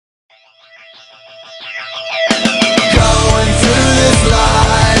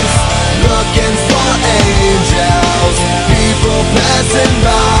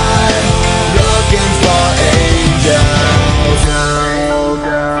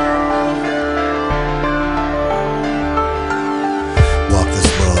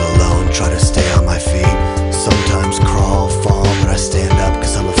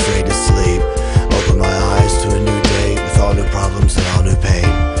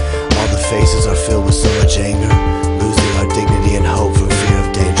faces are filled with so much anger, losing our dignity and hope from fear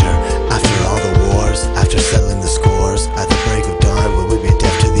of danger. After all the wars, after settling the scores, at the break of dawn will we be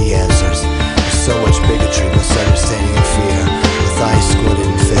deaf to the answers? There's so much bigotry, misunderstanding and fear. With eyes squinted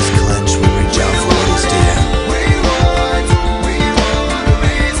and fists clenched, we reach out for what is dear.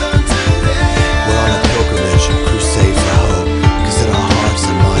 We're on a pilgrimage, a crusade for hope, cause in our hearts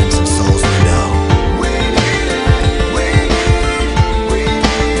and minds and souls we know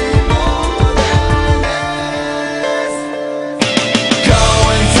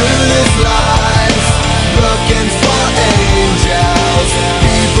looking for angels,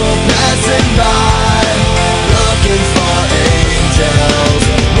 people passing by, looking for angels,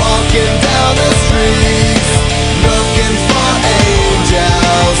 walking down the streets, looking for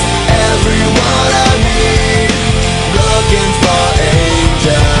angels, everyone I meet, looking for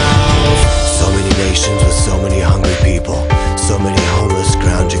angels. So many nations with so many hungry people, so many homeless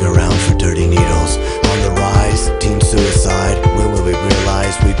scrounging around for dirty needles. On the rise, teen suicide, when will we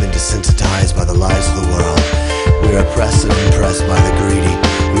realize we've been desensitized by the lies of the world? We're oppressed and impressed by the greedy,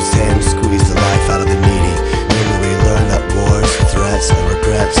 whose hands squeeze the life out of the needy. When will we learn that wars, threats, and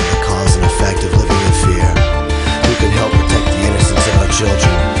regrets are the cause and effect of living in fear? Who can help protect the innocence of our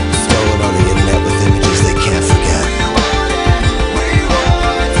children, stolen on the internet with images they can't forget?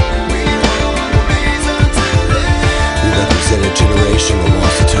 We represent a generation that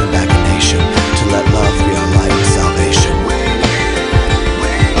wants to turn back a nation, to let love be our light and salvation.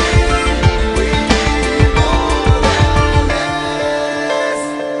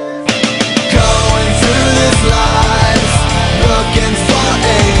 Looking for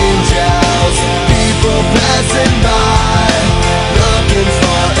angels, people passing by, looking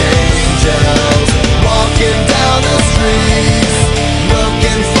for angels, walking down the streets,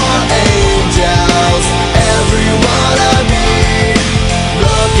 looking for angels, everyone I meet,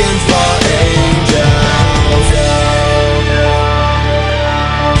 looking for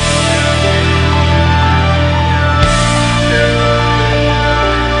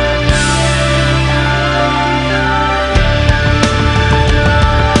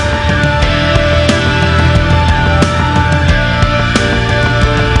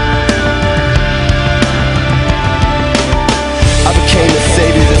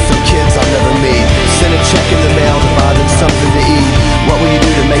check in the mail to buy them something to eat. What will you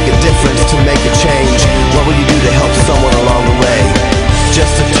do to make a difference, to make a change? What will you do to help someone along the way?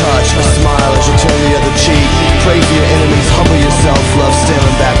 Just a touch, a smile as you turn the other cheek. Pray for your enemies, humble yourself, love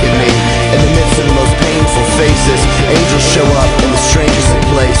staring back at me. In the midst of the most painful faces, angels show up in the strangest of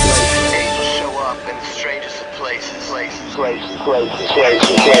places. Angels show up in the strangest of places.